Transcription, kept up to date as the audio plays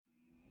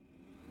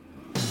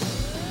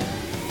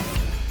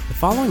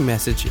following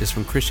message is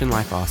from Christian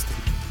Life Austin.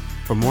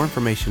 For more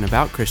information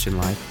about Christian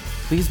Life,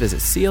 please visit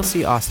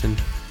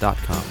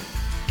clcaustin.com.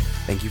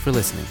 Thank you for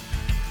listening.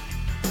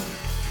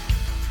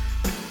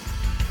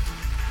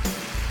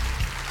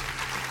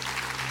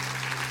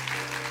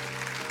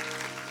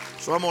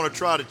 So I'm going to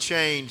try to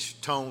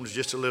change tones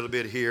just a little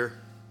bit here.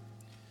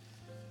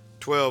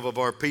 12 of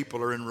our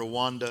people are in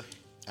Rwanda,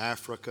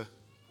 Africa.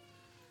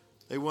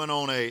 They went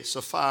on a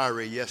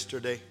safari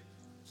yesterday,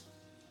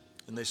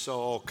 and they saw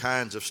all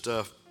kinds of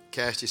stuff.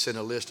 Cassie sent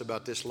a list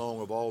about this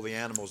long of all the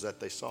animals that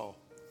they saw.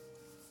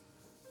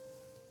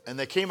 And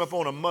they came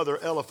upon a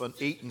mother elephant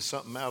eating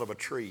something out of a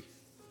tree.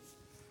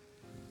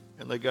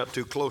 And they got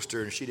too close to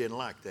her, and she didn't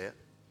like that.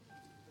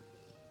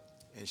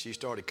 And she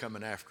started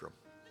coming after them.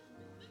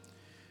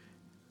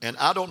 And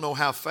I don't know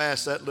how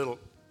fast that little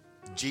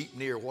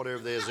jeepney or whatever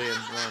there's in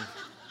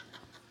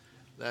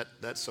run.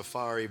 That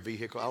safari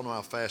vehicle, I don't know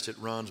how fast it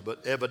runs,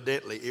 but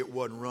evidently it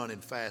wasn't running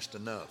fast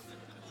enough.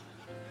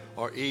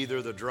 Or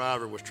either the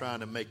driver was trying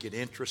to make it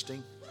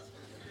interesting,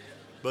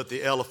 but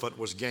the elephant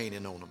was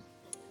gaining on them.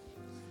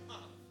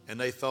 And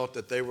they thought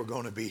that they were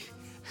going to be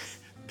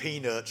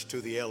peanuts to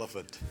the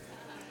elephant.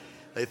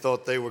 They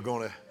thought they were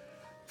going to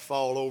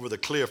fall over the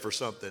cliff or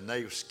something.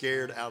 They were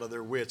scared out of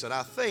their wits. And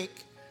I think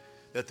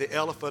that the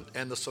elephant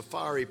and the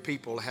safari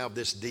people have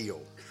this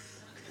deal.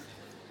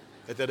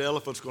 That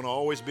elephant's going to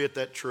always be at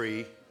that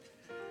tree,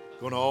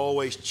 going to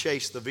always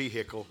chase the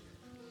vehicle,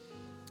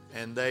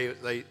 and they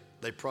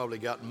probably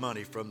got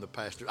money from the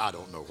pastor. I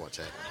don't know what's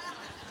happening.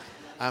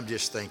 I'm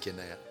just thinking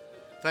that.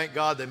 Thank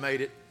God they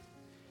made it.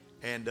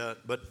 And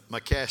but my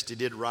Casty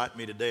did write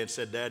me today and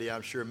said, "Daddy,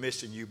 I'm sure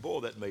missing you."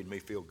 Boy, that made me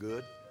feel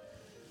good.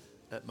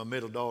 That my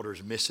middle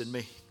daughter's missing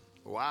me.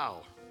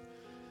 Wow.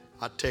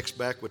 I text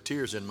back with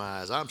tears in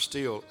my eyes. I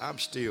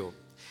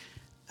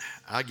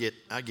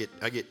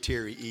get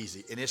teary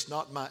easy. And it's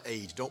not my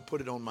age. Don't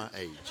put it on my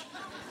age.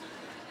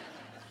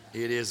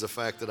 It is the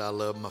fact that I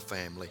love my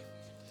family.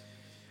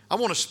 I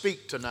want to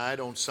speak tonight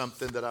on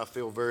something that I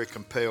feel very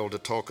compelled to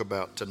talk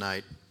about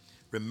tonight,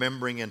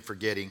 remembering and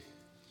forgetting.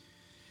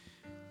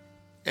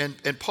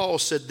 And Paul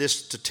said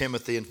this to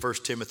Timothy in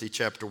 1 Timothy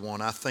chapter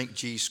 1, "I thank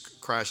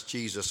Christ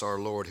Jesus our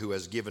Lord, who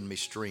has given me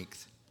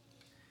strength,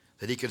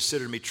 that he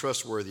considered me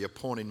trustworthy,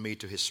 appointing me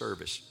to his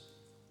service.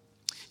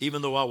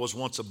 Even though I was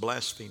once a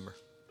blasphemer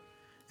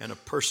and a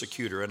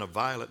persecutor and a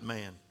violent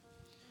man,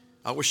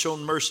 I was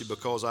shown mercy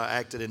because I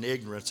acted in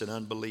ignorance and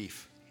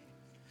unbelief.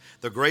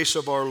 The grace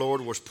of our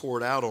Lord was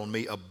poured out on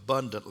me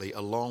abundantly,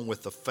 along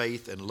with the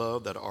faith and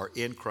love that are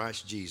in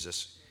Christ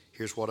Jesus."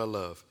 Here's what I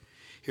love.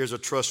 Here's a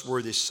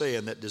trustworthy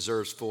saying that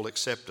deserves full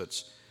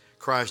acceptance.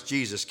 Christ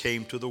Jesus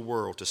came to the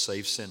world to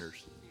save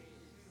sinners,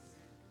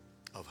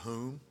 of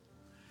whom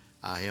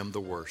I am the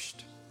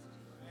worst.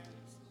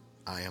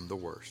 I am the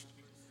worst.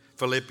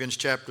 Philippians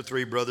chapter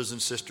 3, brothers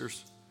and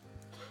sisters,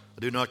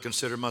 I do not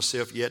consider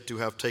myself yet to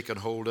have taken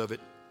hold of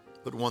it,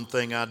 but one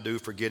thing I do,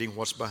 forgetting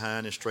what's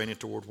behind and straining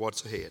toward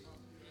what's ahead.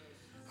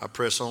 I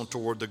press on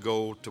toward the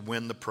goal to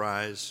win the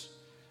prize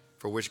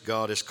for which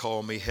God has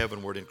called me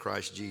heavenward in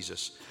Christ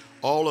Jesus.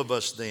 All of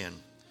us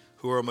then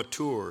who are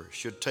mature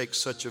should take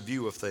such a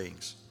view of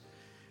things.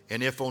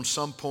 And if on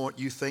some point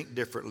you think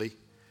differently,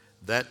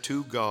 that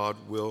too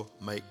God will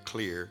make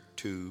clear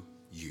to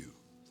you.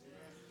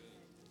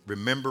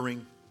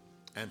 Remembering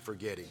and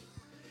forgetting.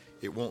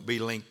 It won't be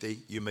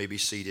lengthy. You may be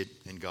seated,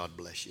 and God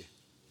bless you.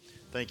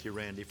 Thank you,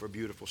 Randy, for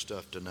beautiful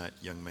stuff tonight,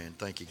 young man.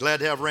 Thank you. Glad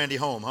to have Randy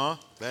home, huh?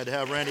 Glad to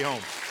have Randy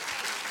home.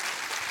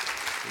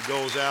 He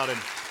goes out and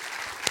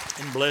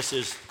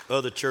blesses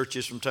other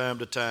churches from time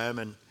to time,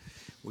 and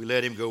we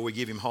let him go. We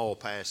give him hall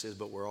passes,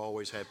 but we're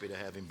always happy to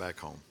have him back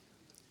home.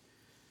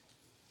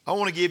 I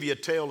want to give you a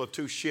tale of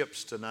two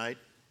ships tonight.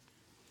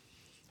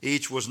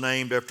 Each was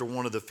named after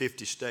one of the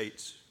 50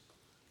 states.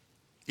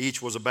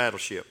 Each was a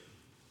battleship.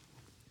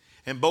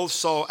 And both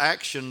saw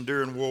action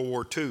during World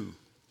War II.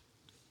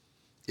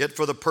 Yet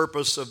for the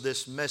purpose of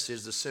this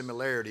message, the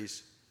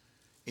similarities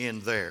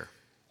end there.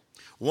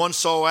 One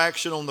saw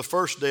action on the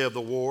first day of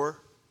the war,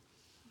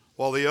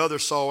 while the other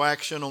saw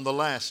action on the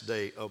last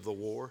day of the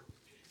war.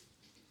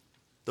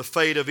 The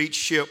fate of each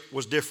ship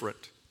was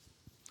different.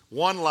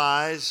 One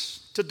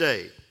lies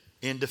today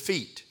in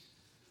defeat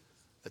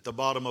at the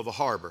bottom of a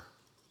harbor.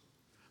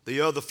 The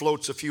other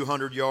floats a few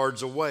hundred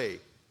yards away.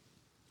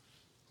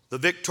 The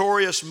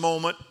victorious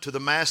moment to the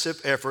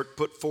massive effort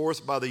put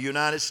forth by the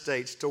United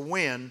States to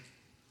win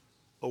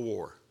a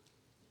war.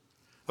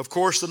 Of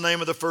course, the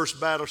name of the first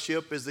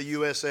battleship is the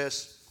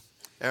USS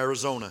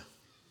Arizona.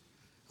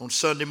 On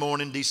Sunday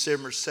morning,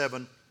 December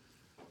 7,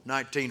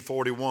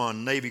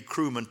 1941, Navy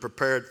crewmen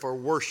prepared for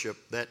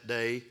worship that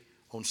day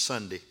on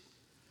Sunday.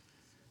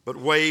 But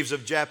waves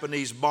of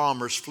Japanese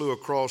bombers flew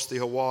across the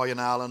Hawaiian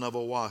island of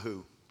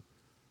Oahu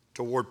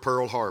toward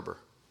Pearl Harbor,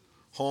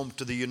 home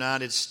to the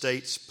United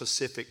States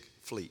Pacific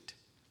Fleet.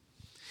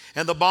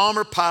 And the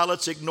bomber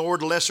pilots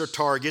ignored lesser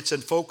targets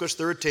and focused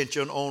their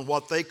attention on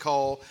what they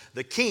call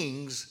the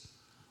kings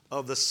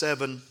of the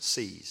seven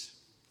seas.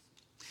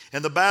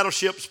 And the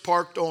battleships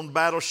parked on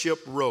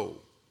Battleship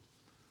Row,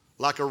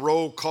 like a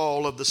roll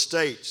call of the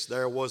states.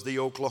 There was the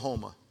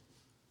Oklahoma.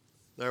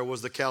 There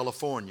was the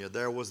California.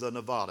 There was the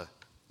Nevada.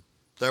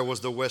 There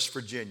was the West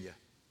Virginia.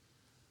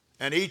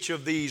 And each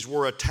of these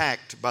were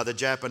attacked by the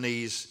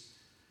Japanese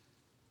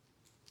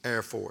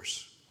Air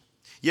Force.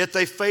 Yet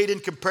they fade in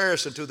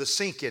comparison to the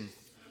sinking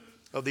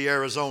of the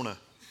Arizona.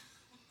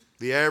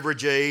 The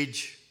average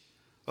age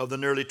of the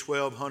nearly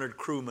 1,200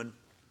 crewmen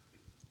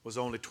was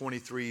only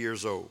 23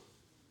 years old.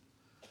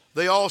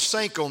 They all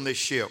sank on this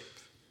ship,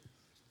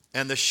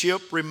 and the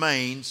ship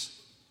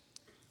remains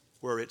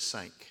where it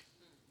sank.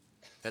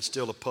 That's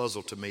still a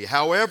puzzle to me.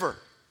 However,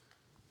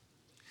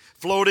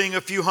 floating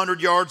a few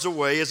hundred yards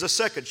away is a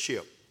second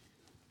ship.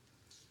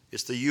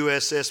 It's the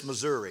USS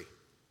Missouri,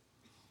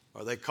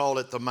 or they call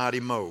it the Mighty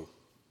Mo.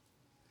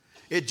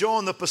 It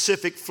joined the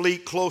Pacific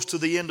Fleet close to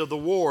the end of the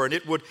war, and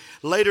it would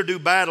later do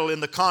battle in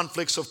the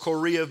conflicts of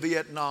Korea,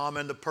 Vietnam,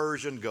 and the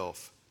Persian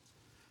Gulf.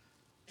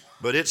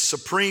 But its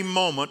supreme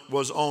moment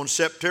was on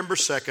September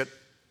 2nd,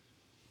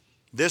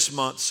 this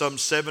month, some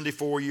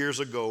 74 years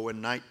ago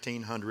in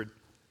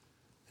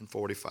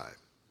 1945.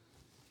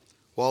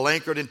 While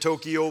anchored in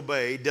Tokyo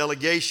Bay,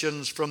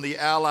 delegations from the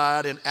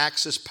Allied and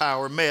Axis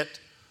power met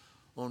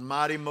on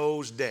Mighty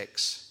Mo's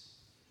decks.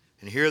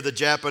 And here the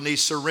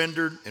Japanese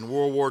surrendered and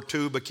World War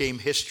II became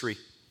history.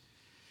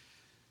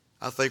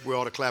 I think we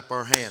ought to clap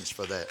our hands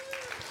for that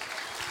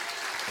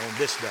on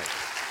this day.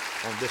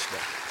 On this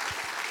day.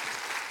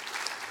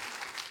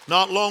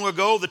 Not long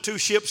ago, the two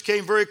ships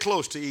came very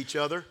close to each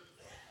other.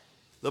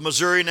 The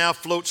Missouri now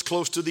floats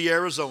close to the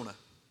Arizona.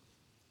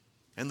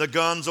 And the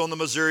guns on the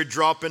Missouri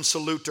drop in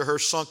salute to her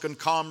sunken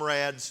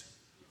comrades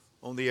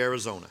on the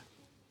Arizona.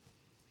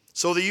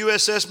 So the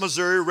USS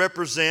Missouri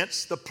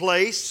represents the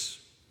place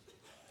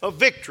of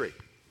victory.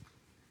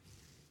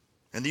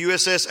 And the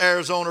USS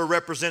Arizona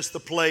represents the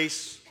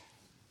place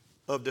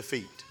of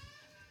defeat.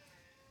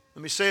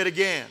 Let me say it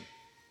again.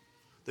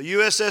 The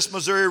USS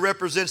Missouri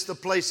represents the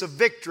place of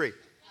victory.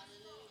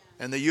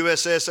 And the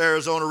USS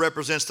Arizona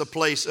represents the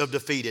place of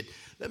defeated.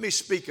 Let me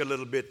speak a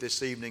little bit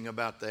this evening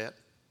about that.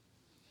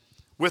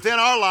 Within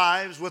our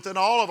lives, within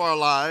all of our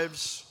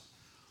lives,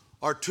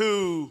 are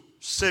two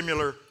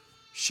similar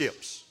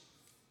ships.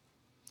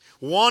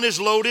 One is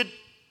loaded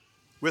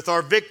with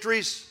our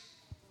victories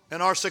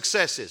and our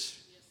successes.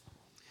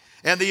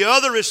 And the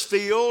other is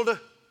filled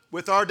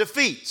with our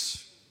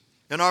defeats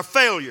and our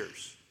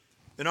failures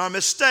and our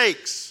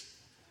mistakes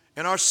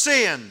and our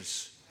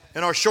sins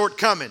and our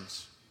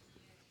shortcomings.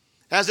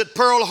 As at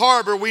Pearl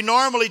Harbor, we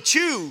normally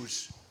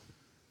choose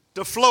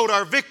to float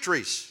our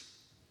victories.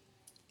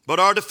 But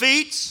our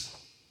defeats,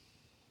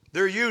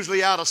 they're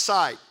usually out of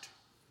sight.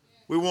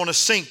 We want to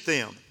sink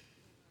them.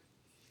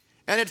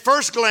 And at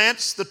first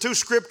glance, the two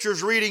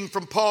scriptures reading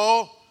from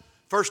Paul,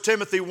 1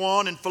 Timothy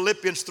 1 and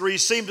Philippians 3,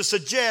 seem to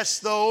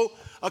suggest, though,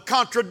 a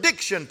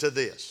contradiction to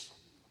this.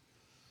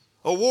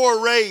 A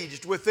war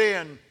raged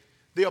within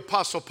the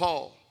Apostle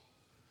Paul,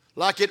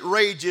 like it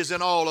rages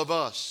in all of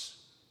us.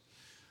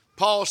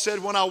 Paul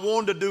said, when I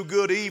wanted to do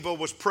good, evil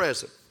was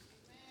present.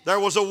 There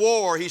was a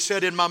war, he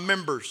said, in my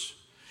members.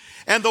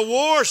 And the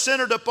war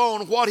centered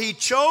upon what he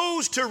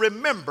chose to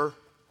remember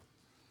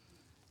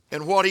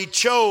and what he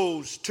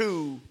chose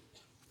to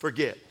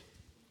forget.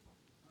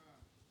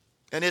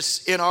 And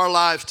it's in our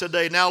lives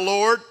today. Now,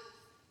 Lord,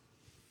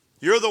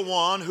 you're the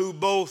one who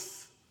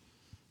both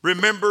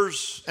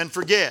remembers and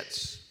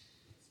forgets.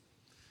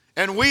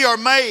 And we are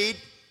made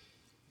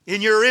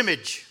in your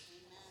image.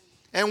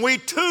 And we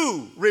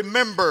too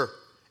remember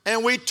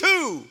and we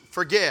too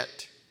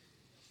forget.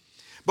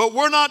 But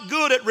we're not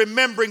good at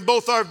remembering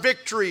both our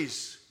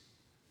victories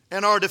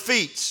and our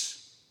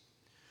defeats.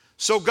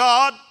 So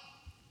God,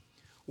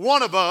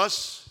 one of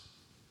us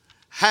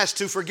has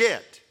to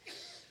forget.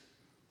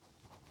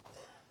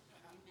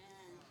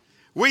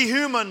 We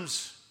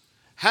humans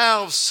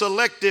have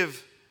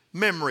selective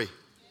memory.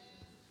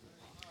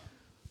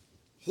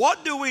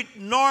 What do we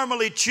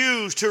normally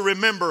choose to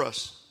remember?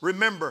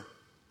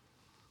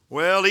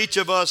 Well, each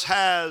of us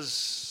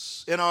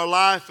has in our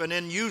life and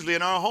usually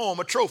in our home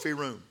a trophy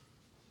room.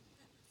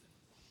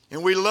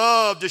 And we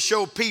love to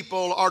show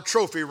people our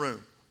trophy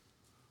room.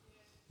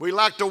 We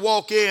like to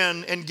walk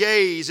in and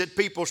gaze at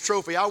people's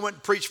trophy. I went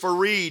and preached for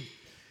Reed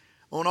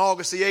on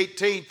August the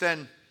 18th,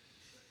 and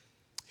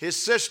his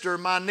sister,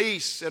 my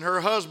niece, and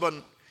her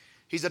husband,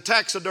 he's a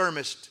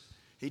taxidermist.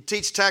 He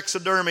teaches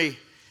taxidermy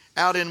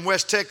out in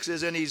West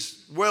Texas, and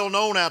he's well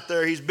known out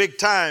there. He's big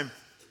time.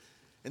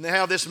 And they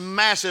have this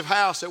massive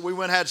house that we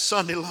went and had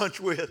Sunday lunch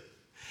with.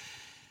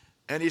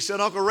 And he said,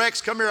 Uncle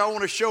Rex, come here, I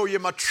want to show you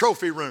my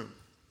trophy room.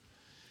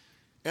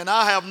 And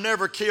I have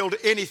never killed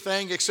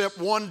anything except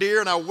one deer,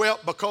 and I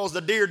wept because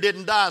the deer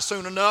didn't die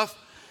soon enough.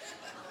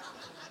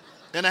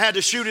 And I had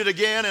to shoot it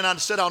again, and I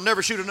said, I'll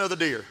never shoot another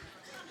deer.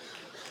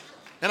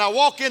 And I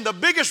walk in the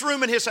biggest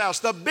room in his house.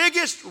 The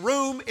biggest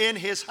room in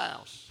his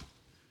house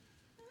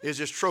is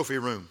his trophy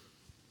room.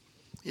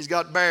 He's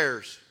got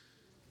bears.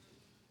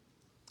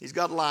 He's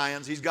got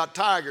lions. He's got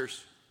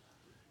tigers.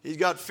 He's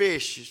got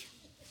fish.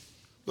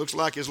 Looks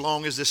like as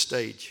long as this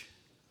stage.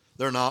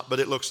 They're not, but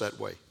it looks that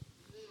way.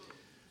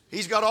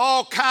 He's got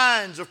all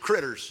kinds of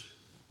critters.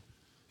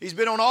 He's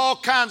been on all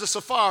kinds of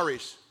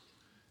safaris.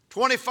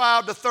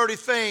 25 to 30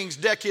 things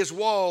deck his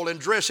wall and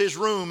dress his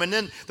room. And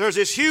then there's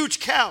this huge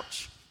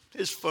couch.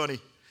 It's funny.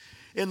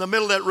 In the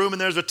middle of that room,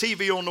 and there's a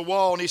TV on the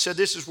wall. And he said,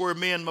 this is where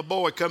me and my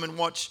boy come and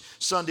watch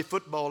Sunday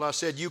football. I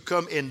said, you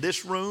come in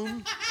this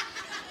room?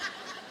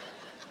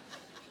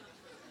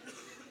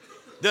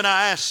 Then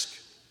I asked,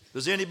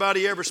 does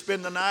anybody ever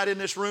spend the night in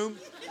this room?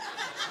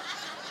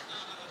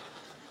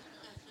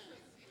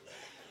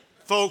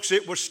 Folks,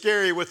 it was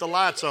scary with the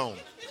lights on.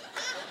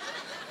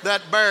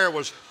 That bear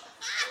was...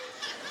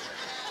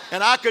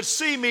 And I could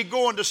see me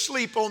going to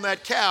sleep on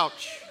that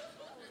couch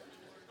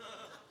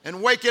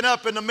and waking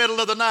up in the middle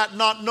of the night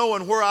not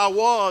knowing where I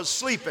was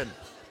sleeping,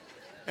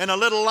 and a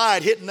little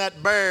light hitting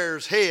that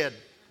bear's head,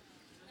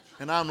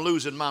 and I'm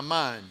losing my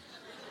mind.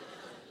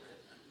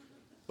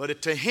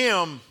 But to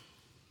him,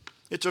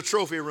 it's a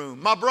trophy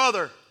room. My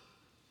brother,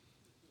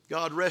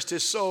 God rest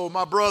his soul,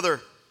 my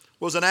brother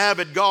was an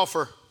avid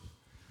golfer.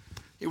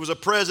 He was a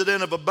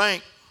president of a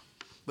bank,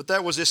 but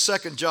that was his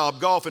second job.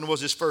 Golfing was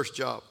his first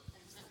job.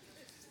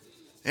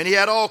 And he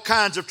had all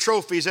kinds of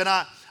trophies. And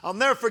I'll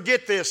never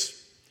forget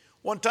this.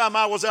 One time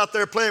I was out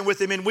there playing with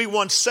him, and we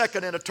won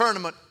second in a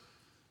tournament.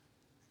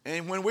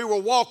 And when we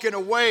were walking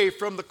away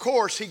from the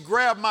course, he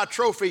grabbed my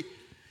trophy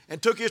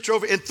and took his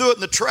trophy and threw it in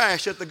the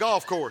trash at the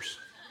golf course.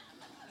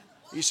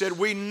 He said,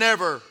 we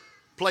never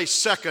place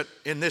second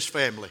in this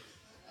family.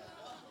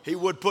 He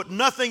would put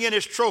nothing in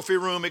his trophy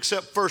room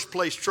except first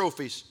place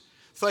trophies.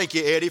 Thank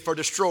you, Eddie, for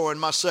destroying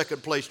my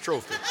second place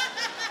trophy.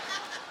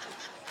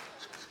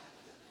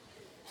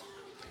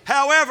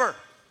 However,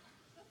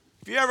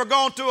 if you ever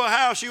gone to a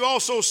house, you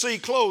also see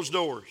closed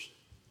doors.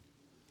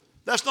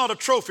 That's not a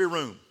trophy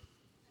room.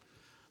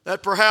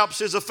 That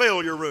perhaps is a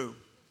failure room.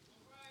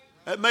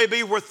 That may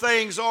be where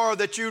things are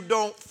that you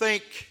don't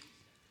think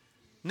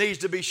needs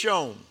to be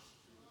shown.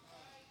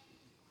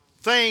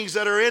 Things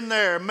that are in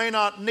there may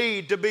not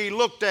need to be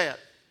looked at.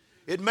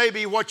 It may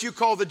be what you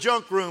call the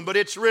junk room, but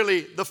it's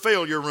really the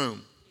failure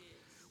room.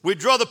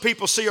 We'd rather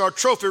people see our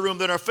trophy room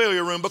than our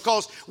failure room,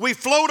 because we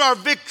float our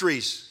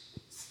victories,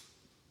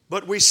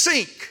 but we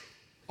sink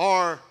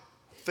our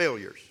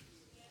failures.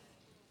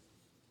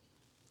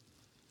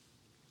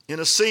 In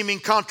a seeming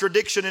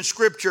contradiction in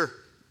Scripture,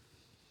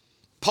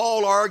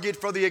 Paul argued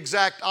for the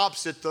exact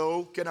opposite,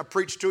 though. Can I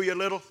preach to you a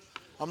little?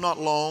 I'm not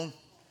long.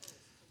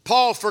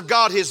 Paul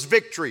forgot his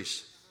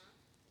victories.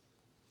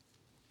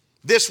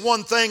 This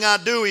one thing I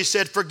do, he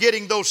said,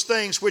 forgetting those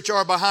things which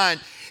are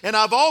behind. And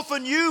I've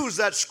often used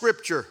that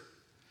scripture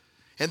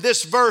and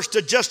this verse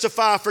to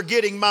justify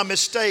forgetting my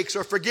mistakes,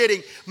 or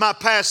forgetting my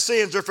past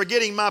sins, or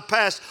forgetting my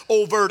past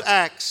overt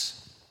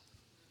acts.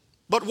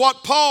 But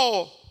what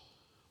Paul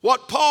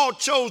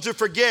chose to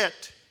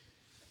forget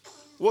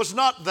was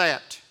not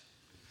that.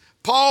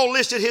 Paul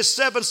listed his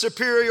 7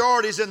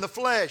 superiorities in the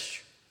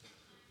flesh.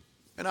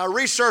 And I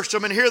researched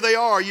them, and here they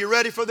are. Are you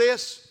ready for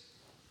this?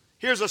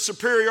 Here's a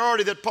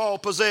superiority that Paul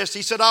possessed.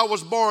 He said, I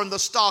was born the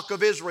stock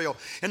of Israel.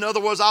 In other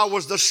words, I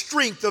was the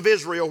strength of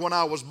Israel when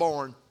I was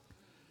born.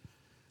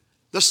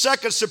 The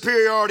second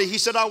superiority, he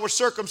said, I was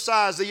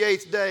circumcised the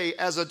 8th day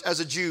as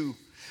a Jew.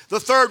 The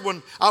third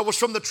one, I was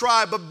from the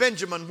tribe of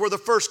Benjamin, where the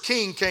first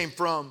king came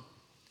from.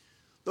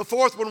 The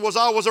fourth one was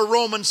I was a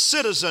Roman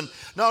citizen.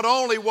 Not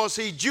only was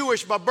he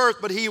Jewish by birth,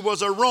 but he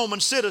was a Roman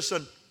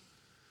citizen.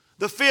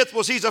 The fifth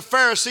was he's a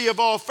Pharisee of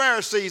all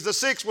Pharisees. The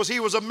sixth was he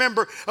was a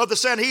member of the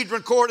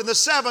Sanhedrin court. And the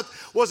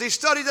seventh was he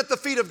studied at the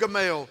feet of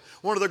Gamaliel,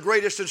 one of the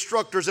greatest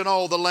instructors in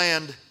all the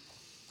land.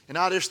 And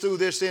I just threw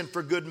this in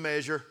for good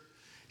measure.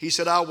 He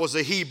said, I was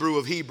a Hebrew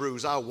of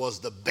Hebrews. I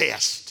was the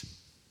best.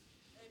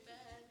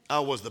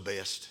 I was the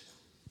best.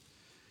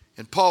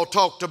 And Paul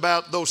talked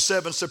about those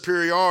 7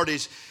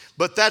 superiorities,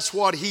 but that's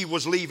what he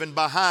was leaving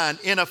behind.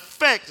 In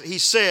effect, he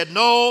said,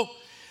 no,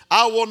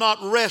 I will not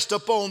rest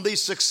upon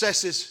these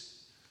successes.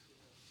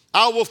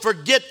 I will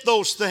forget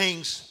those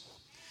things.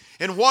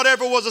 And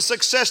whatever was a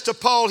success to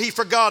Paul, he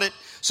forgot it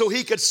so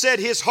he could set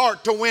his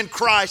heart to win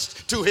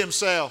Christ to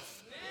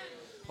himself.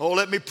 Oh,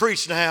 let me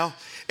preach now.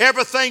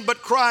 Everything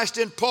but Christ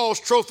in Paul's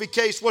trophy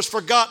case was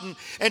forgotten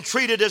and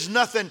treated as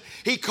nothing.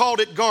 He called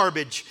it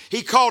garbage.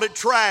 He called it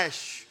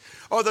trash.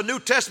 Or the New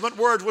Testament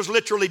word was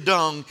literally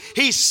dung.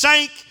 He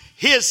sank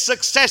his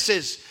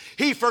successes.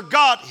 He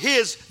forgot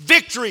his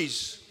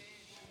victories.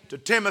 To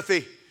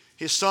Timothy,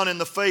 his son in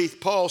the faith,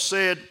 Paul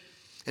said,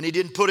 and he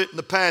didn't put it in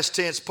the past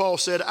tense, Paul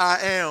said, I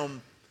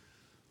am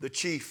the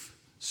chief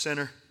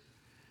sinner.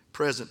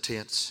 Present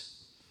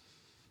tense.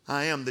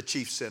 I am the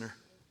chief sinner.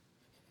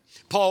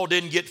 Paul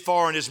didn't get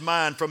far in his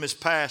mind from his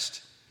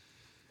past.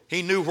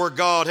 He knew where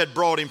God had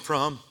brought him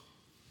from.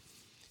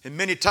 And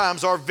many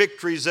times our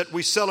victories that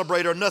we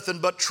celebrate are nothing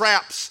but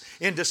traps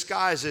in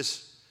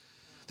disguises.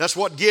 That's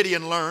what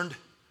Gideon learned.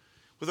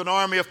 With an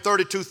army of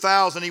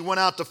 32,000, he went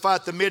out to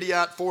fight the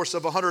Midianite force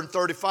of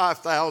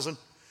 135,000.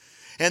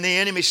 And the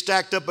enemy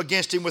stacked up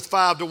against him with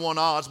 5-to-1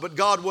 odds. But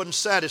God wasn't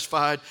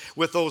satisfied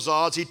with those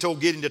odds. He told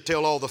Gideon to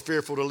tell all the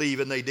fearful to leave,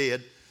 and they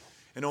did.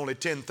 And only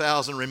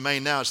 10,000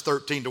 remain now. It's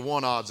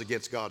 13-to-1 odds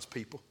against God's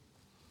people.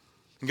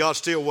 And God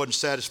still wasn't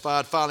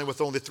satisfied. Finally, with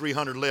only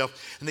 300 left,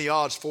 and the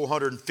odds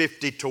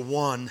 450 to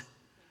 1.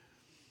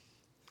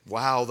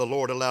 Wow, the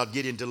Lord allowed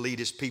Gideon to lead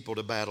his people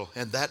to battle.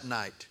 And that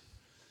night,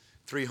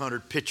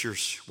 300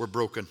 pitchers were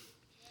broken.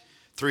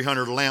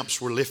 300 lamps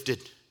were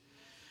lifted.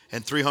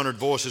 And 300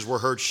 voices were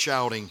heard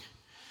shouting,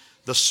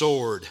 "The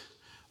sword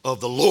of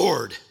the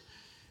Lord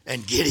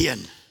and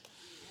Gideon."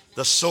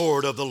 The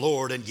sword of the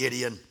Lord and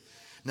Gideon.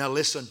 Now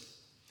listen,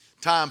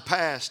 time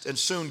passed, and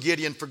soon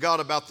Gideon forgot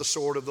about the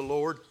sword of the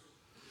Lord.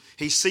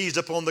 He seized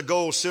upon the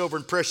gold, silver,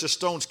 and precious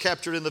stones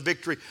captured in the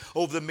victory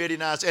over the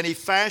Midianites, and he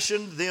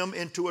fashioned them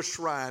into a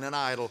shrine, an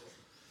idol.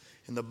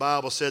 And the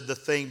Bible said the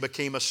thing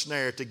became a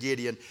snare to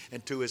Gideon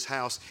and to his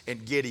house,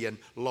 and Gideon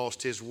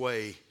lost his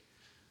way,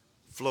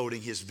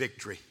 floating his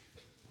victory.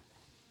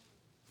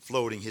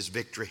 Floating his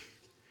victory.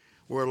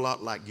 We're a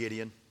lot like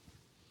Gideon.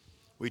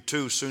 We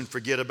too soon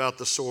forget about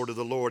the sword of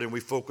the Lord, and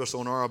we focus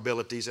on our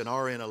abilities and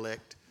our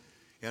intellect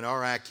and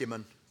our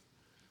acumen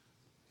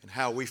and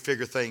how we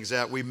figure things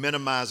out. We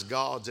minimize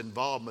God's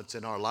involvements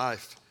in our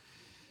life.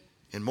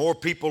 And more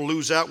people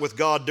lose out with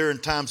God during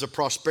times of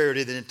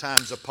prosperity than in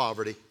times of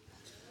poverty.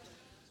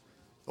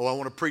 Oh, I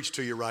want to preach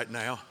to you right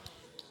now.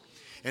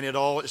 And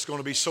it's going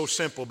to be so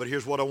simple, but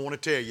here's what I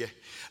want to tell you.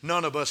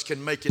 None of us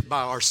can make it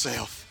by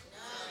ourselves.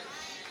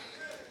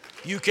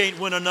 You can't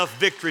win enough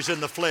victories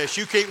in the flesh.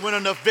 You can't win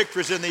enough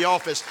victories in the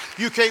office.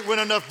 You can't win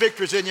enough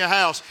victories in your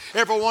house.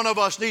 Every one of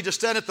us need to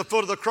stand at the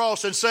foot of the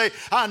cross and say,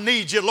 "I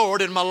need you,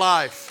 Lord, in my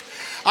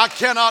life. I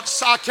cannot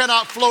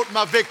float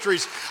my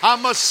victories. I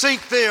must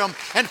sink them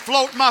and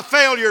float my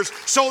failures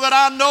so that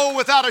I know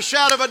without a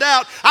shadow of a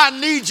doubt I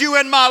need you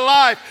in my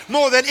life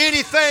more than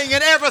anything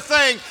and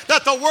everything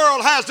that the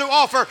world has to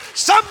offer."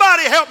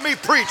 Somebody help me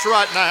preach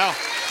right now.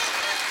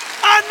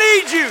 I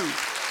need you.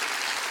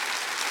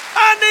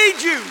 I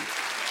need you.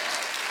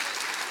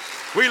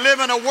 We live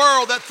in a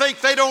world that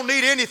think they don't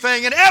need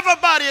anything, and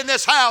everybody in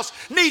this house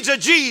needs a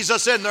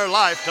Jesus in their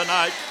life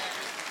tonight.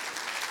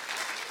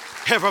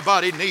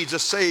 Everybody needs a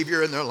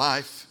Savior in their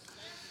life.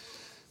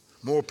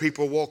 More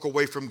people walk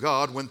away from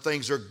God when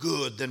things are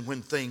good than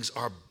when things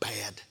are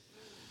bad.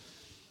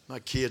 My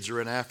kids are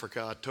in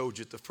Africa. I told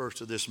you at the first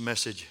of this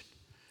message.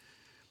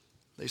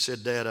 They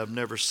said, "Dad, I've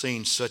never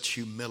seen such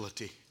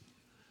humility."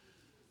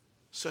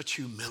 Such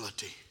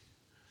humility.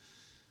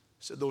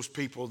 I said, those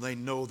people, they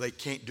know they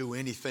can't do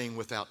anything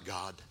without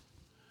God.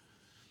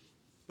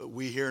 But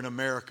we here in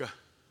America,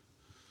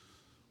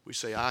 we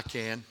say, I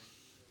can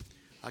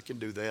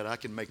do that. I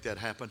can make that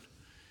happen.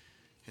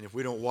 And if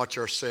we don't watch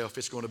ourselves,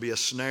 it's going to be a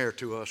snare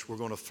to us. We're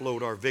going to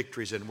float our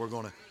victories, and we're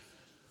going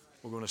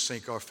to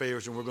sink our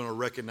failures, and we're going to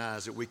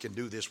recognize that we can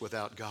do this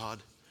without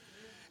God.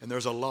 And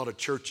there's a lot of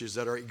churches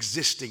that are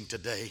existing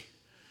today,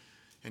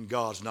 and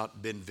God's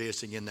not been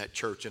visiting in that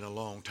church in a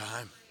long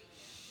time.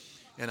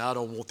 And I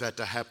don't want that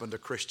to happen to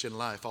Christian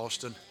Life,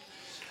 Austin.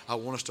 I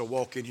want us to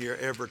walk in here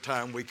every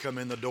time we come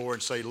in the door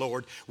and say,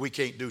 "Lord, we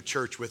can't do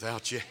church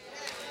without you.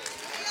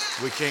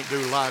 We can't do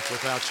life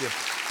without you.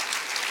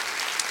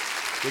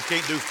 We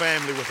can't do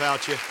family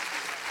without you.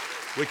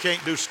 We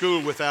can't do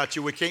school without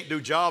you. We can't do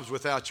jobs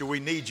without you.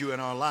 We need you in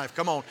our life."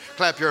 Come on,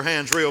 clap your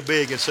hands real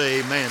big and say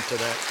amen to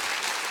that.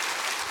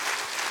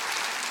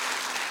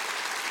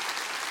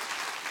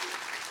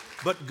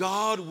 But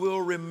God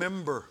will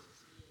remember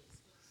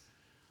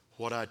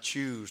what I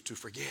choose to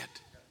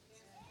forget.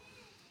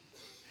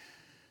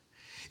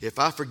 If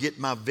I forget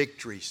my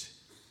victories,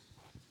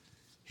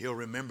 He'll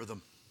remember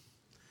them.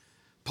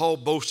 Paul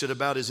boasted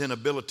about his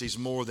inabilities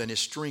more than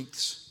his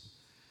strengths,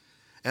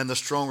 and the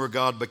stronger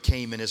God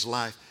became in his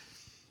life.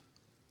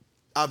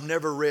 I've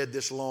never read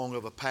this long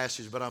of a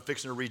passage, but I'm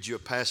fixing to read you a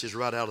passage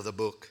right out of the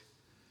book.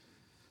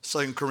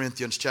 2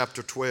 Corinthians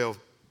chapter 12,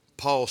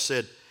 Paul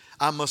said,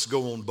 "I must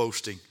go on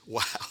boasting."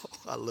 Wow,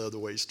 I love the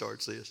way he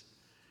starts this.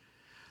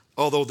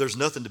 "Although there's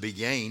nothing to be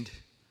gained,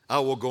 I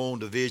will go on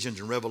to visions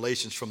and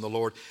revelations from the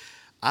Lord.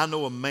 I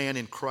know a man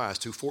in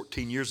Christ who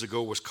 14 years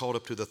ago was caught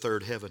up to the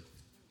third heaven.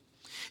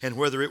 And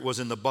whether it was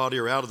in the body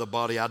or out of the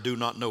body, I do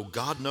not know.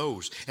 God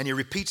knows." And he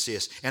repeats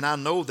this. "And I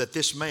know that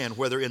this man,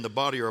 whether in the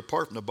body or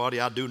apart from the body,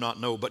 I do not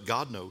know, but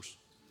God knows,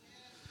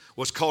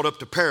 was caught up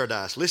to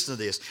paradise." Listen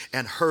to this.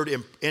 "And heard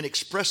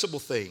inexpressible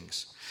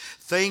things,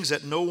 things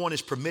that no one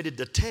is permitted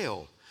to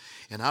tell.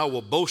 And I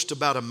will boast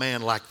about a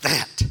man like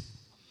that.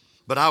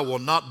 But I will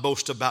not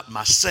boast about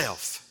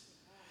myself,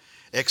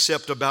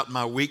 except about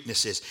my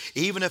weaknesses.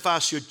 Even if I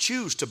should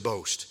choose to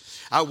boast,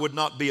 I would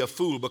not be a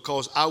fool,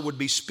 because I would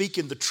be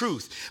speaking the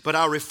truth. But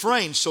I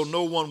refrain so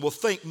no one will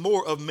think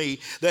more of me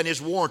than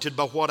is warranted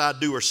by what I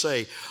do or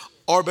say,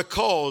 or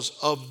because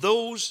of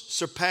those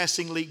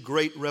surpassingly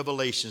great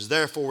revelations.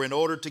 Therefore, in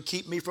order to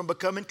keep me from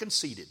becoming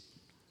conceited,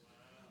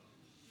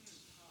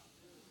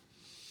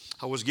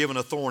 I was given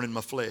a thorn in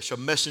my flesh, a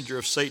messenger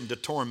of Satan to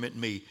torment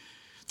me.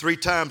 3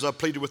 times I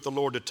pleaded with the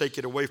Lord to take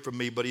it away from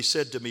me, but He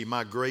said to me,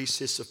 'My grace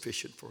is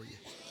sufficient for you.'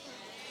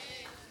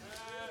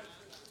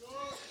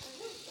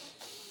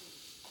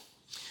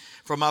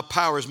 For my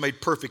power is made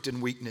perfect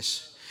in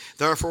weakness.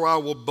 Therefore I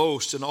will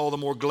boast and all the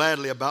more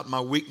gladly about my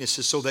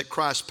weaknesses, so that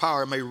Christ's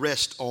power may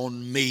rest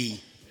on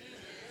me.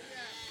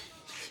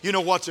 You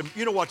know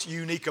what's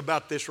unique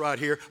about this right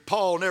here?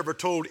 Paul never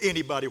told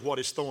anybody what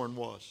his thorn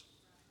was.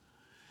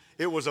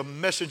 It was a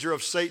messenger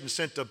of Satan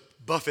sent to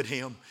buffet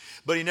him,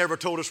 but he never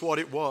told us what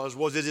it was.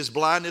 Was it his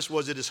blindness?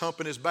 Was it his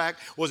hump in his back?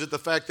 Was it the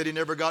fact that he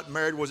never got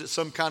married? Was it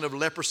some kind of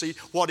leprosy?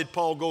 What did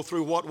Paul go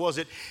through? What was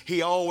it?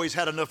 He always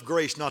had enough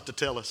grace not to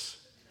tell us,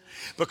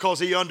 because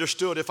he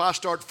understood if I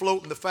start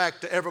floating the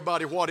fact to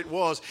everybody what it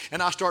was,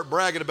 and I start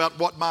bragging about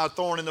what my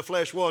thorn in the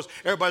flesh was,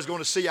 everybody's going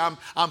to see I'm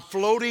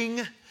floating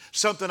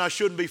something I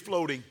shouldn't be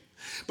floating.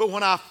 But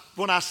when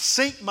I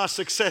sink my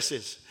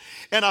successes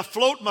and I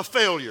float my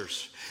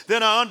failures,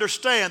 then I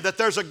understand that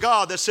there's a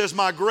God that says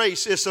my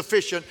grace is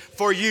sufficient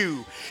for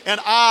you,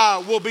 and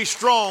I will be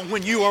strong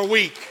when you are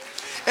weak.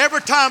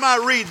 Every time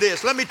I read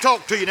this, let me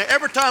talk to you now.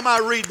 Every time I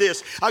read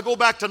this, I go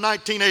back to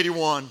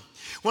 1981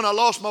 when I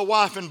lost my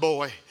wife and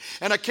boy.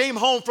 And I came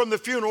home from the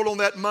funeral on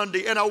that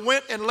Monday, and I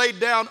went and laid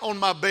down on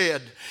my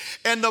bed.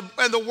 And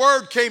the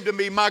word came to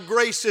me, my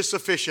grace is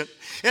sufficient.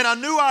 And I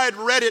knew I had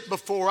read it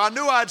before. I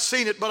knew I had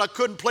seen it, but I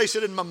couldn't place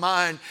it in my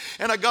mind.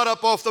 And I got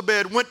up off the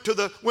bed, went to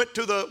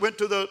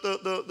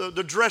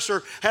the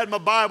dresser, had my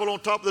Bible on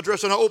top of the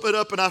dresser, and I opened it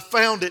up and I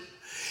found it.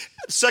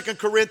 2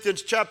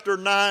 Corinthians chapter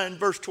 9,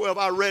 verse 12.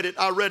 I read it,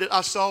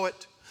 I saw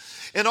it.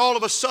 And all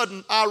of a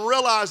sudden, I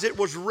realized it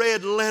was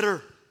red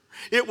letter.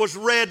 It was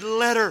red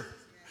letter.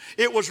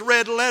 It was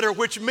red letter,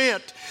 which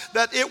meant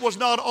that it was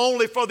not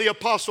only for the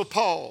Apostle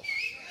Paul.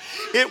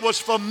 It was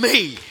for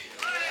me.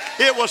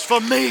 It was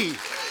for me.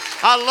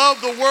 I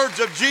love the words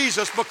of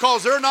Jesus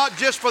because they're not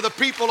just for the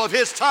people of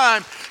his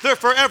time. They're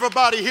for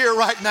everybody here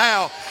right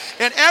now.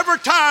 And every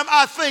time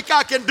I think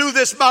I can do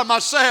this by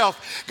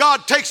myself,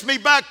 God takes me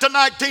back to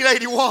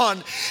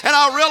 1981. And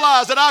I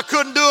realize that I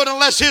couldn't do it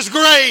unless his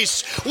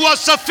grace was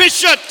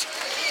sufficient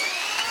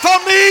for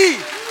me.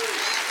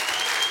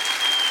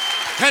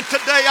 And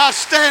today I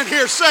stand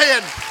here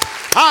saying,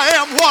 I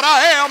am what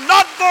I am,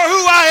 not for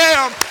who I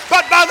am,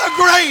 but by the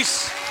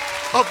grace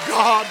of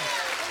God.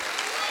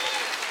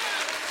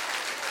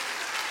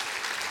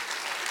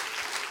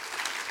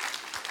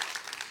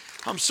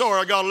 I'm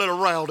sorry I got a little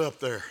riled up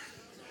there.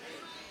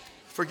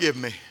 Forgive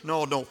me.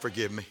 No, don't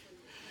forgive me.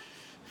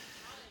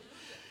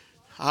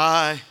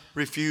 I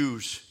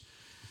refuse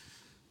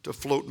to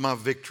float my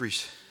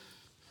victories.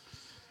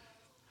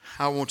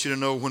 I want you to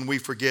know when we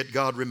forget,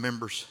 God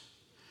remembers.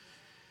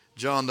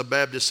 John the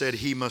Baptist said,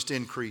 he must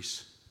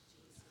increase.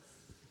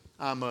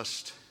 I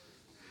must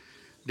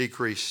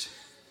decrease.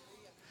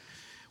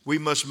 We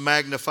must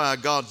magnify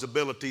God's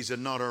abilities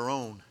and not our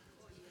own.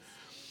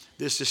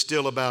 This is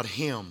still about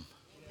him.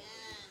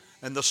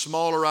 And the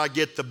smaller I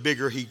get, the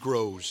bigger he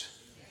grows.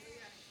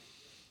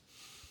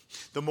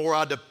 The more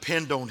I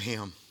depend on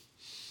him,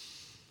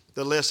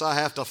 the less I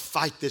have to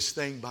fight this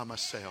thing by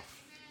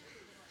myself.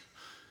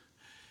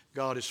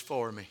 God is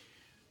for me.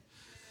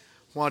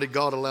 Why did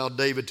God allow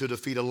David to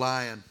defeat a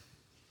lion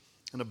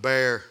and a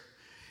bear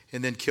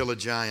and then kill a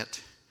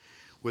giant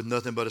with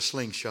nothing but a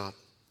slingshot?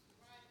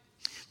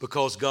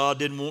 Because God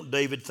didn't want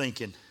David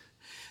thinking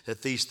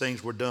that these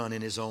things were done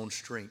in his own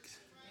strength.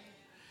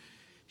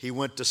 He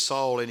went to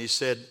Saul and he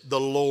said, the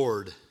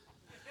Lord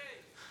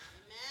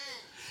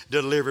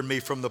delivered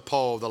me from the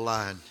paw of the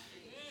lion.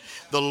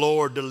 The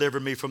Lord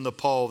delivered me from the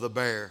paw of the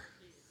bear.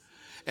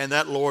 And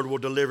that Lord will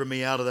deliver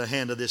me out of the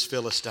hand of this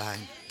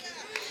Philistine.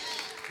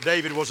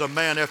 David was a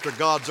man after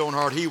God's own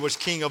heart. He was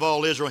king of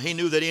all Israel. He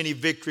knew that any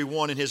victory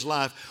won in his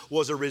life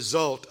was a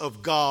result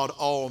of God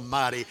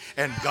Almighty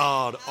and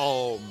God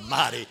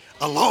Almighty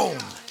alone.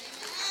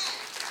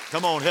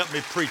 Come on, help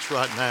me preach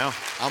right now.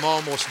 I'm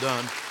almost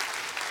done.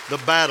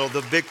 The battle, the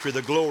victory,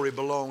 the glory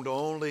belonged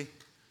only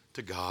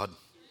to God.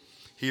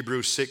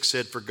 Hebrews 6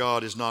 said, for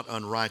God is not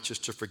unrighteous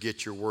to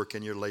forget your work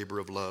and your labor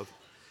of love,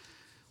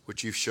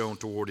 which you've shown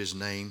toward his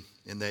name,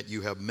 in that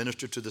you have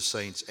ministered to the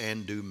saints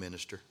and do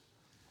minister.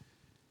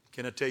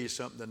 Can I tell you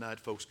something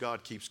tonight, folks?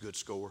 God keeps good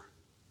score.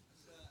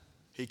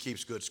 He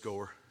keeps good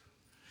score.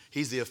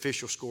 He's the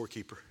official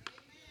scorekeeper.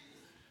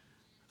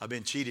 I've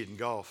been cheated in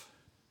golf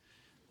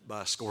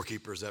by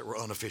scorekeepers that were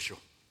unofficial.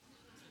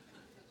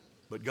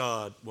 But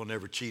God will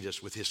never cheat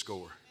us with his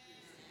score.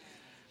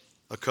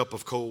 A cup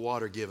of cold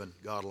water given,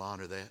 God will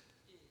honor that.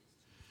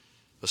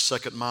 A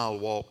second mile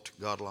walked,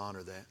 God will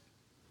honor that.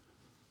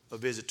 A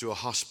visit to a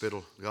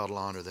hospital, God will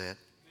honor that.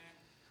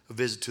 A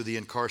visit to the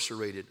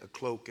incarcerated, a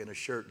cloak and a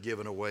shirt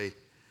given away.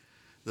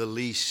 The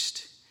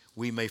least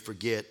we may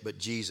forget, but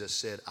Jesus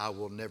said, I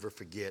will never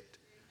forget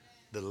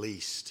the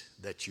least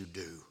that you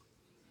do.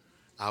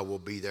 I will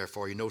be there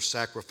for you. No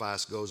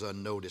sacrifice goes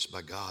unnoticed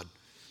by God.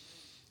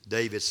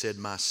 David said,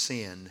 my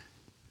sin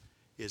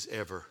is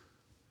ever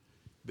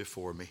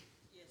before me.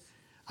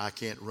 I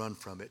can't run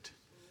from it,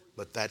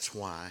 but that's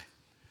why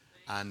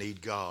I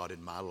need God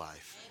in my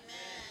life.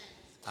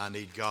 I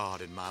need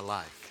God in my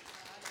life.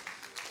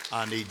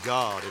 I need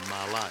God in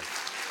my life.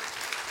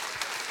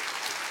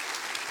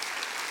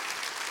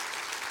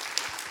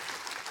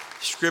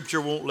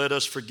 Scripture won't let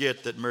us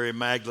forget that Mary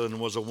Magdalene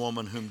was a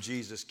woman whom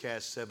Jesus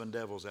cast 7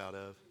 devils out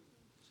of.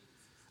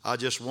 I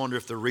just wonder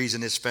if the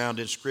reason it's found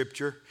in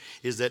Scripture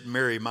is that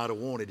Mary might have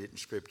wanted it in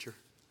Scripture.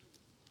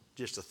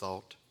 Just a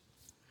thought.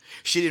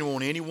 She didn't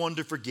want anyone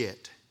to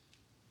forget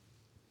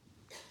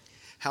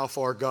how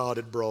far God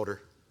had brought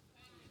her.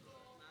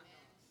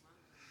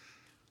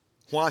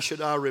 Why should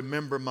I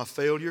remember my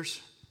failures?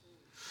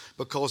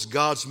 Because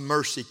God's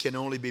mercy can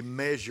only be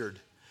measured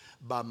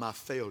by my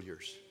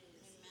failures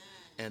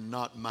and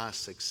not my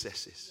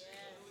successes.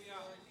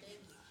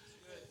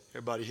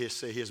 Everybody here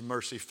say, His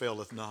mercy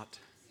faileth not.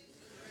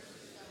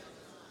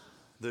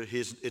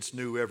 It's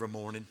new every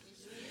morning.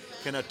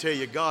 Can I tell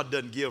you, God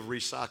doesn't give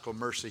recycled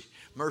mercy.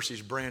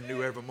 Mercy's brand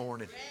new every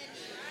morning.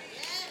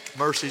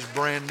 Mercy's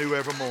brand new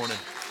every morning.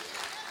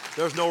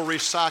 There's no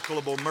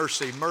recyclable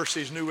mercy.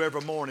 Mercy's new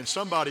every morning.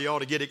 Somebody ought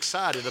to get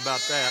excited about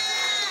that,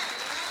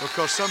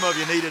 because some of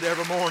you need it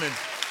every morning.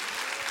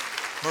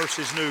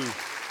 Mercy's new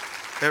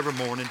every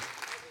morning.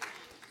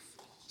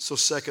 So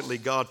secondly,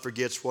 God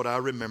forgets what I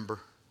remember.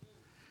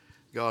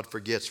 God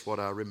forgets what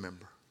I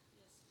remember.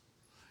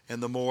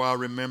 And the more I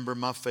remember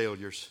my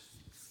failures,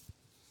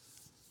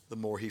 the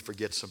more He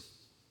forgets them.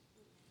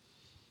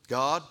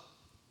 God,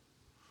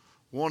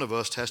 one of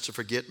us has to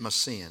forget my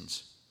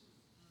sins.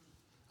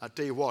 I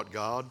tell you what,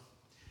 God,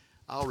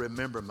 I'll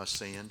remember my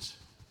sins.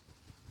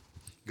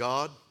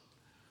 God,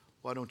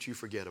 why don't you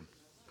forget them?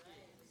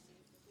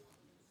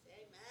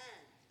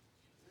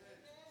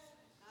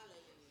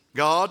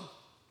 God,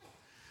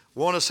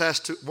 one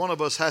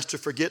of us has to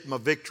forget my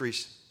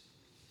victories.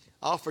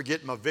 I'll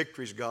forget my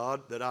victories,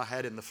 God, that I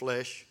had in the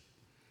flesh.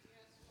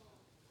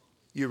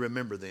 You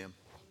remember them.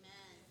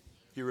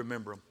 You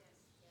remember them.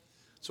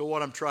 So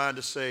what I'm trying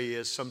to say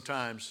is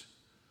sometimes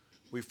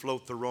we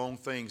float the wrong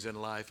things in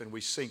life and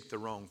we sink the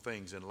wrong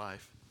things in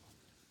life.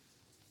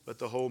 But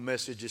the whole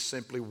message is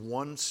simply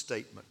one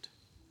statement.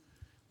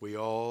 We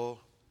all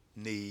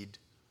need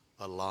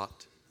a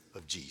lot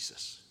of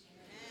Jesus.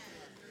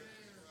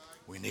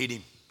 We need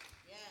Him.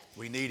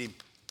 We need Him.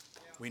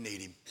 We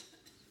need Him.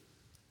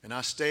 And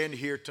I stand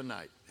here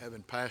tonight,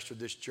 having pastored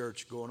this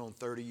church going on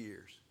 30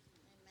 years.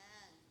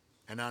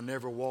 And I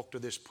never walked to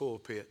this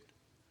pulpit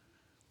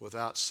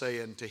without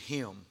saying to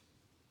Him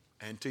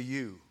and to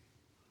you,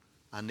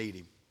 I need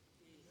Him.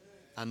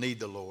 I need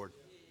the Lord.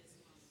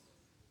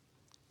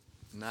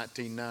 In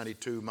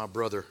 1992, my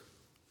brother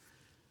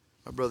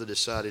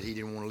decided he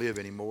didn't want to live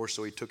anymore,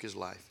 so he took his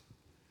life.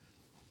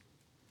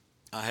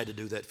 I had to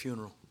do that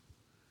funeral.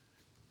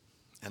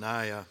 And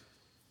I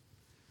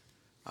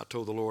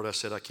told the Lord, I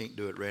said, I can't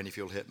do it, Randy, if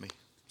you'll help me.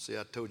 See,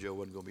 I told you I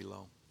wasn't going to be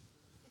long.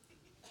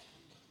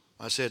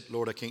 I said,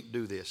 Lord, I can't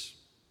do this.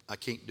 I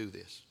can't do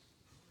this.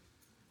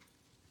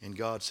 And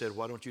God said,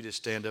 why don't you just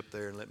stand up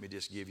there and let me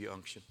just give you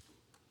unction?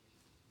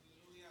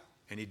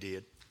 And He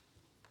did.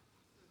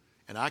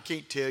 And I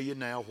can't tell you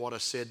now what I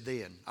said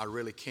then. I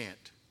really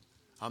can't.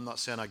 I'm not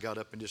saying I got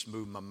up and just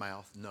moved my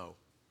mouth. No.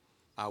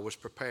 I was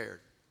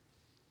prepared.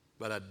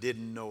 But I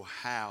didn't know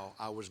how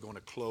I was going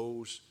to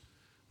close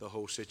the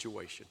whole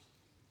situation.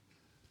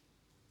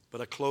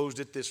 But I closed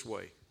it this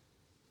way.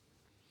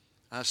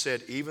 I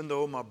said, even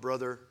though my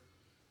brother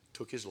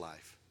took his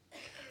life,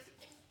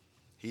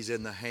 he's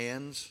in the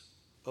hands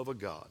of a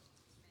God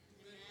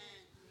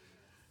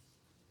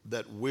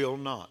that will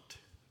not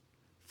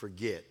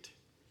forget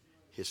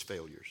his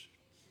failures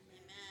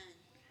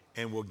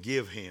and will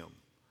give him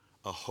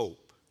a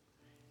hope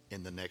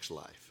in the next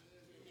life.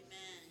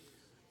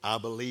 I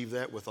believe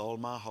that with all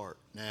my heart.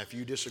 Now, if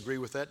you disagree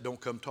with that,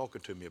 don't come talking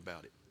to me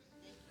about it,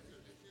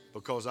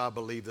 because I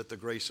believe that the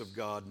grace of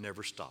God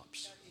never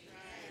stops.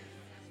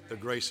 The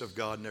grace of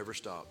God never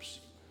stops.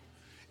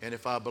 And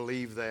if I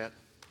believe that,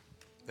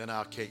 then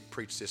I can't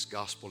preach this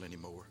gospel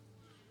anymore,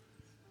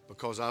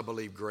 because I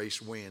believe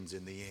grace wins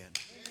in the end.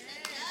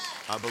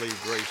 I believe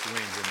grace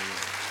wins in the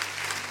end.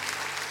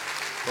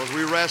 Because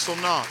we wrestle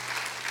not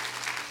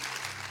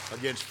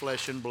against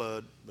flesh and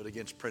blood, but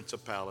against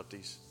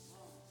principalities,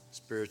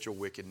 spiritual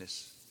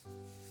wickedness,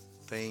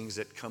 things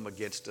that come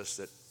against us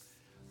that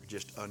are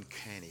just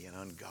uncanny and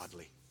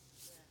ungodly.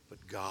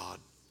 But God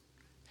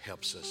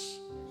helps us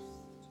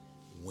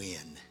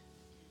win.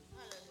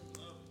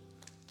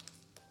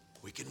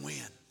 We can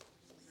win.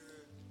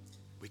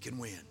 We can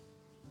win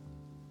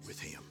with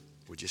Him.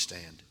 Would you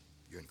stand?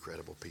 You're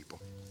incredible people.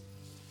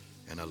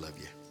 And I love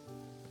you.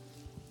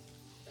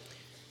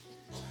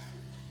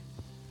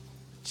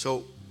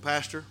 So,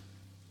 Pastor,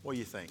 what do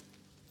you think?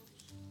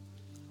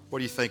 What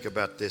do you think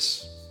about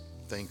this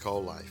thing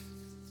called life?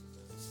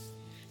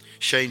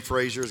 Shane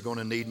Fraser is going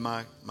to need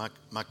my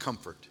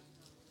comfort.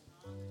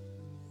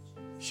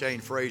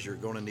 Shane Fraser is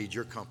going to need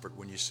your comfort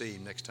when you see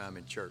him next time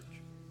in church.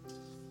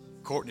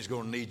 Courtney's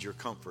going to need your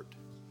comfort.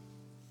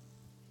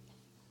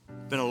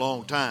 It's been a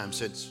long time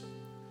since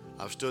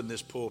I've stood in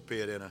this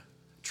pulpit and a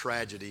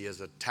tragedy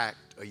has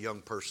attacked a young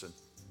person.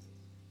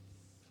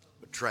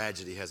 But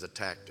tragedy has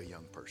attacked a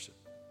young person.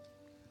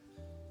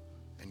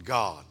 And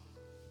God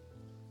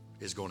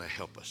is going to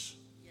help us.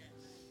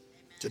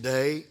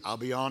 Today, I'll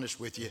be honest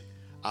with you,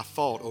 I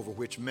fought over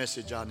which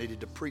message I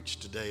needed to preach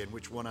today and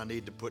which one I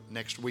need to put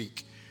next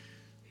week.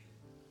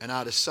 And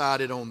I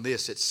decided on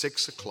this at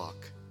 6 o'clock.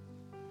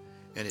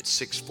 And at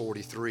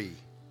 6:43,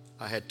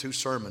 I had 2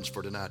 sermons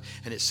for tonight.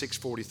 And at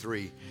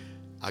 6:43,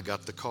 I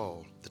got the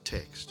call, the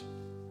text.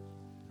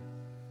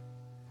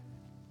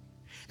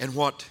 And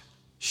what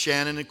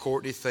Shannon and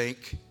Courtney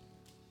think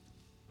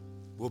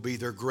will be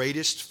their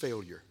greatest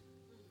failure,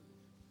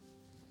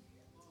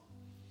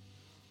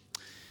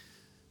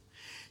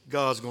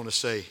 God's going to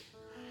say,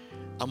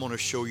 I'm going to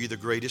show you the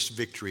greatest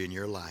victory in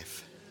your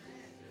life,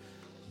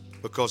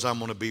 because I'm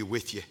going to be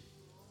with you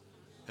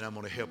and I'm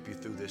going to help you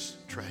through this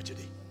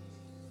tragedy.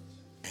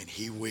 And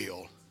He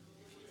will.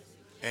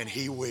 And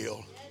He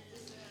will.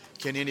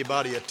 Can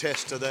anybody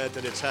attest to that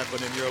it's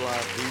happened in your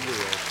life? He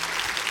will.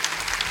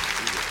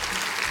 He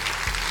will.